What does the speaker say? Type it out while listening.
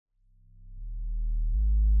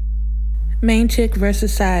Main chick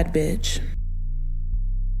versus side bitch.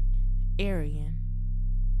 Arian.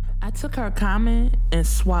 I took her comment and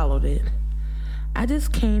swallowed it. I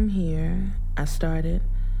just came here, I started.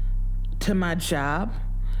 To my job?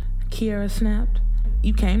 Kiara snapped.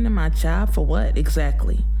 You came to my job for what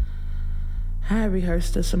exactly? I had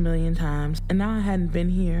rehearsed this a million times, and now I hadn't been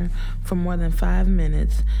here for more than 5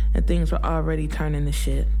 minutes, and things were already turning to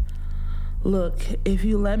shit. Look, if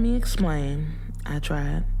you let me explain, I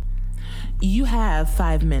tried. You have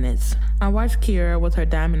 5 minutes. I watched Kiara with her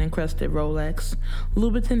diamond-encrusted Rolex,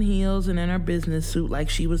 Louboutin heels, and in her business suit like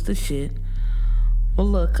she was the shit. Well,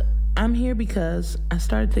 look, I'm here because I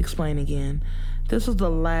started to explain again. This was the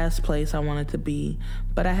last place I wanted to be,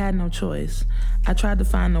 but I had no choice. I tried to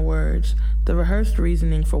find the words, the rehearsed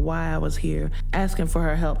reasoning for why I was here, asking for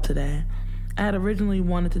her help today. I had originally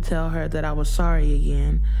wanted to tell her that I was sorry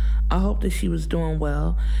again. I hoped that she was doing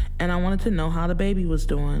well, and I wanted to know how the baby was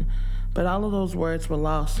doing, but all of those words were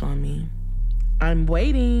lost on me. I'm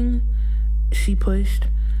waiting, she pushed.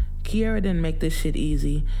 Kiara didn't make this shit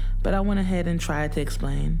easy, but I went ahead and tried to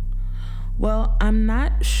explain. Well, I'm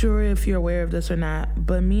not sure if you're aware of this or not,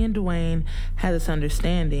 but me and Dwayne had this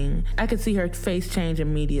understanding. I could see her face change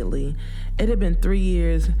immediately. It had been 3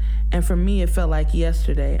 years, and for me it felt like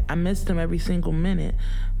yesterday. I missed him every single minute,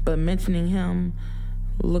 but mentioning him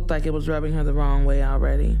looked like it was rubbing her the wrong way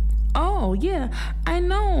already. Oh, yeah, I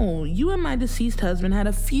know. You and my deceased husband had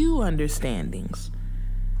a few understandings.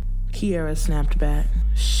 Kiara snapped back.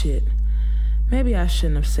 Shit. Maybe I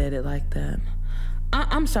shouldn't have said it like that.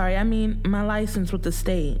 I'm sorry, I mean my license with the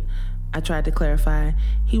state. I tried to clarify.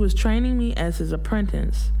 He was training me as his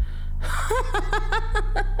apprentice.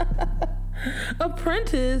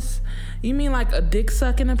 Apprentice? You mean like a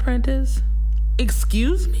dick-sucking apprentice?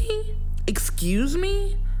 Excuse me? Excuse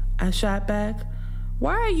me? I shot back.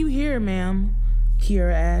 Why are you here, ma'am?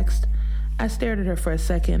 Kiara asked. I stared at her for a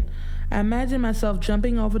second. I imagined myself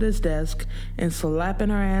jumping over this desk and slapping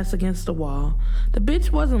her ass against the wall. The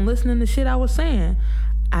bitch wasn't listening to shit I was saying.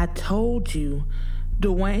 I told you,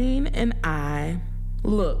 Dwayne and I...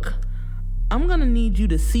 Look, I'm gonna need you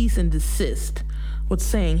to cease and desist with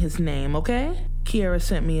saying his name, okay? Kiara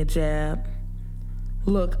sent me a jab.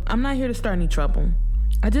 Look, I'm not here to start any trouble.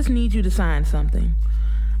 I just need you to sign something.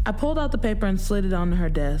 I pulled out the paper and slid it onto her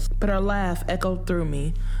desk, but her laugh echoed through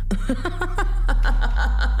me.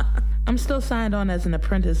 I'm still signed on as an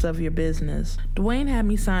apprentice of your business. Dwayne had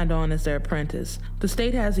me signed on as their apprentice. The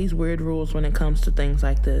state has these weird rules when it comes to things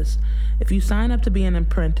like this. If you sign up to be an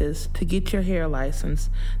apprentice to get your hair license,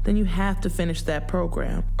 then you have to finish that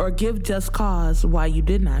program, or give just cause why you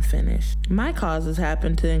did not finish. My causes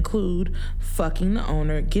happen to include fucking the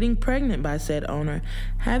owner, getting pregnant by said owner,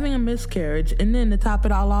 having a miscarriage, and then to top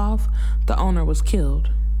it all off, the owner was killed.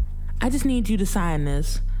 I just need you to sign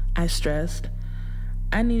this, I stressed.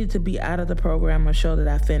 I needed to be out of the program or show that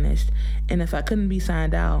I finished, and if I couldn't be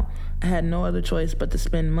signed out, I had no other choice but to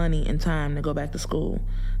spend money and time to go back to school.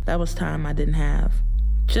 That was time I didn't have.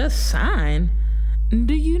 Just sign?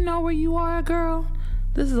 Do you know where you are, girl?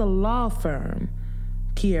 This is a law firm,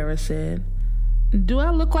 Kiara said. Do I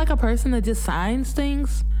look like a person that just signs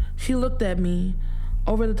things? She looked at me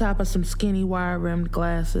over the top of some skinny wire-rimmed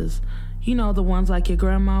glasses. You know, the ones like your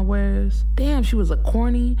grandma wears? Damn, she was a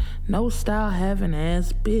corny, no-style having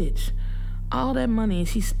ass bitch. All that money and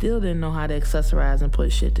she still didn't know how to accessorize and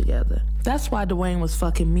put shit together. That's why Dwayne was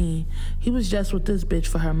fucking me. He was just with this bitch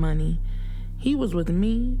for her money. He was with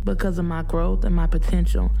me because of my growth and my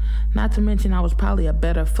potential. Not to mention I was probably a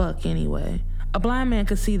better fuck anyway. A blind man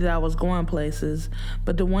could see that I was going places,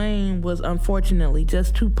 but Dwayne was unfortunately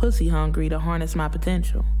just too pussy hungry to harness my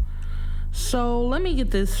potential. So let me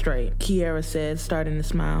get this straight, Kiara said, starting to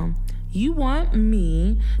smile. You want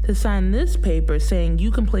me to sign this paper saying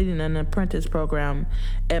you completed an apprentice program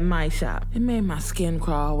at my shop. It made my skin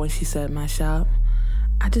crawl when she said my shop.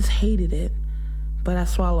 I just hated it, but I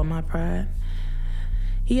swallowed my pride.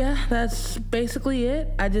 Yeah, that's basically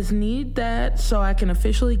it. I just need that so I can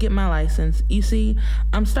officially get my license. You see,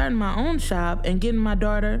 I'm starting my own shop and getting my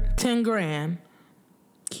daughter 10 grand.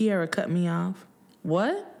 Kiara cut me off.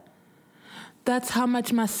 What? That's how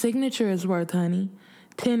much my signature is worth, honey.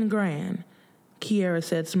 10 grand, Kiara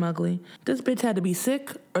said smugly. This bitch had to be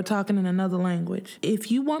sick or talking in another language.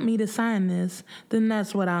 If you want me to sign this, then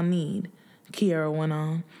that's what I'll need, Kiara went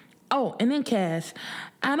on. Oh, and then cash.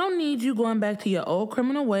 I don't need you going back to your old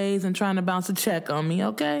criminal ways and trying to bounce a check on me,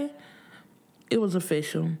 okay? It was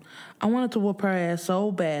official. I wanted to whoop her ass so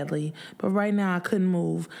badly, but right now I couldn't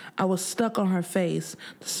move. I was stuck on her face,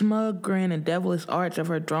 the smug grin and devilish arch of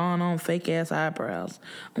her drawn-on fake-ass eyebrows.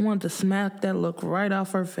 I wanted to smack that look right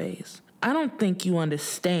off her face. I don't think you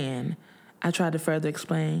understand. I tried to further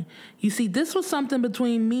explain. You see, this was something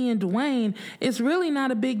between me and Dwayne. It's really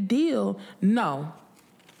not a big deal. No,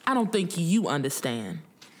 I don't think you understand.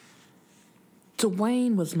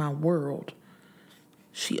 Dwayne was my world.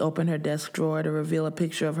 She opened her desk drawer to reveal a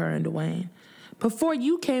picture of her and Dwayne. Before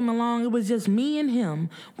you came along, it was just me and him.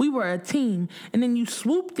 We were a team, and then you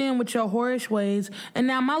swooped in with your whorish ways, and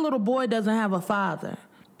now my little boy doesn't have a father.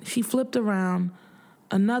 She flipped around,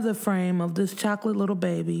 another frame of this chocolate little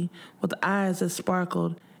baby with eyes that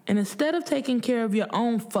sparkled, and instead of taking care of your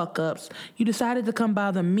own fuck-ups, you decided to come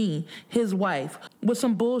bother me, his wife, with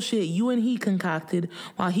some bullshit you and he concocted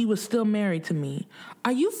while he was still married to me.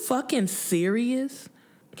 Are you fucking serious?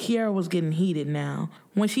 Kiara was getting heated now.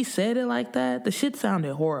 When she said it like that, the shit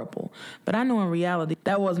sounded horrible. But I know in reality,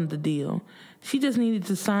 that wasn't the deal. She just needed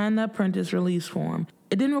to sign the apprentice release form.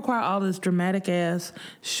 It didn't require all this dramatic ass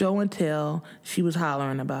show and tell she was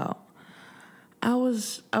hollering about. I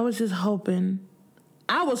was hoping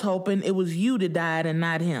it was you that died and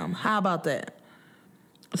not him. How about that?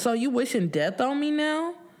 So you wishing death on me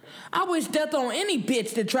now? I wish death on any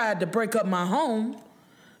bitch that tried to break up my home.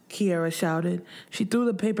 Kiara shouted. She threw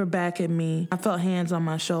the paper back at me. I felt hands on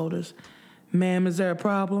my shoulders. Ma'am, is there a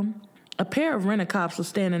problem? A pair of rent-a-cops was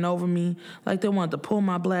standing over me like they wanted to pull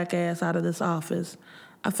my black ass out of this office.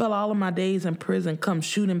 I felt all of my days in prison come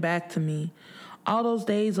shooting back to me. All those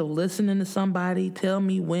days of listening to somebody tell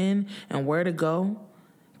me when and where to go.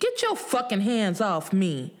 Get your fucking hands off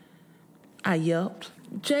me, I yelped.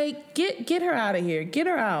 Jake, get her out of here. Get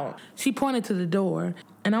her out. She pointed to the door,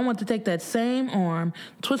 and I went to take that same arm,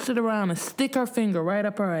 twist it around, and stick her finger right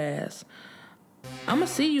up her ass. I'ma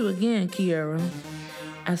see you again, Kiara,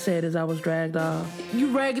 I said as I was dragged off. You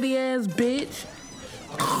raggedy ass bitch.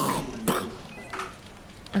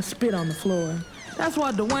 I spit on the floor. That's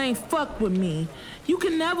why Dwayne fucked with me. You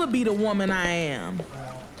can never be the woman I am.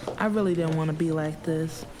 I really didn't want to be like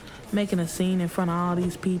this, making a scene in front of all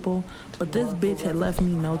these people, but this bitch had left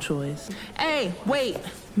me no choice. Hey, wait,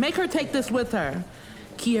 make her take this with her,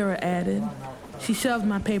 Kiara added. She shoved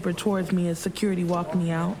my paper towards me as security walked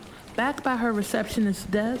me out. Back by her receptionist's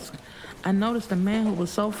desk, I noticed a man who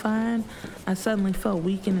was so fine, I suddenly felt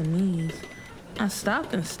weak in the knees. I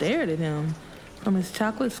stopped and stared at him. From his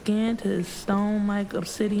chocolate skin to his stone-like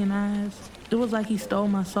obsidian eyes, it was like he stole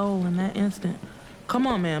my soul in that instant. Come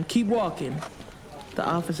on, ma'am, keep walking, the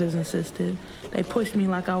officers insisted. They pushed me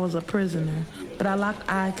like I was a prisoner, but I locked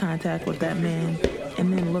eye contact with that man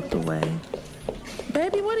and then looked away.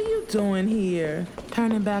 Baby, what are you doing here?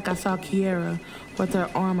 Turning back, I saw Kiara with her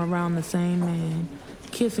arm around the same man,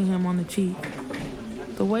 kissing him on the cheek.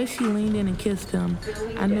 The way she leaned in and kissed him,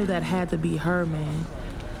 I knew that had to be her man.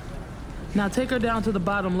 Now take her down to the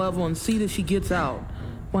bottom level and see that she gets out,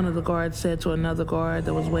 one of the guards said to another guard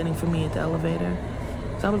that was waiting for me at the elevator.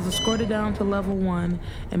 As I was escorted down to level 1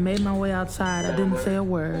 and made my way outside, I didn't say a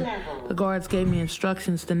word. The guards gave me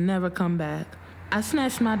instructions to never come back. I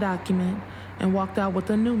snatched my document and walked out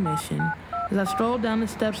with a new mission. As I strolled down the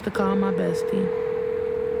steps to call my bestie.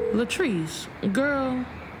 Latrice, girl,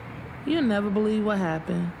 you'll never believe what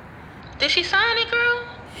happened. Did she sign it, girl?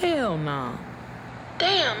 Hell no.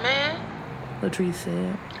 Damn, man. Latrice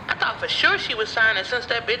said. I thought for sure she was signing since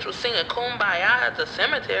that bitch was singing Kumbaya at the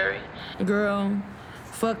cemetery. Girl,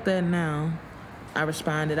 fuck that now. I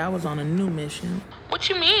responded. I was on a new mission. What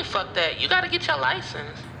you mean, fuck that? You gotta get your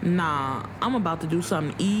license. Nah, I'm about to do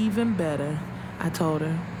something even better, I told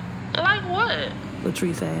her. Like what?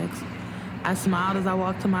 Latrice asked. I smiled as I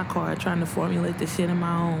walked to my car, trying to formulate the shit in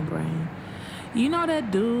my own brain. You know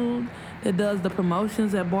that dude that does the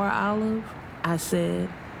promotions at Bar Olive? I said.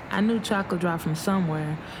 I knew chocolate dropped from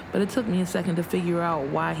somewhere, but it took me a second to figure out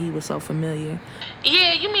why he was so familiar.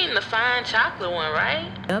 Yeah, you mean the fine chocolate one,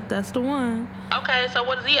 right? Yep, that's the one. Okay, so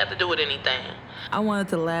what does he have to do with anything? I wanted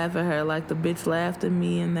to laugh at her like the bitch laughed at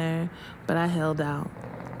me in there, but I held out.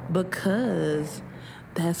 Because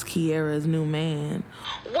that's Kiara's new man.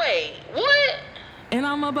 Wait, what? And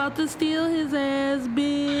I'm about to steal his ass,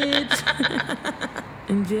 bitch.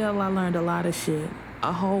 In jail, I learned a lot of shit.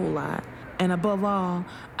 A whole lot. And above all,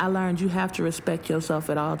 I learned you have to respect yourself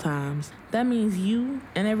at all times. That means you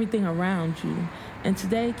and everything around you. And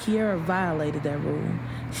today, Kiara violated that rule.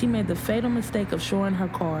 She made the fatal mistake of showing her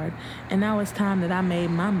card, and now it's time that I made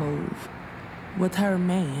my move. With her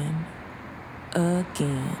man.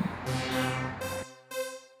 Again.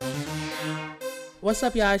 What's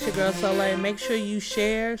up, y'all? It's your girl, Soleil. Make sure you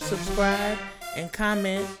share, subscribe, and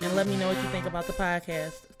comment, and let me know what you think about the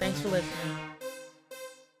podcast. Thanks for listening.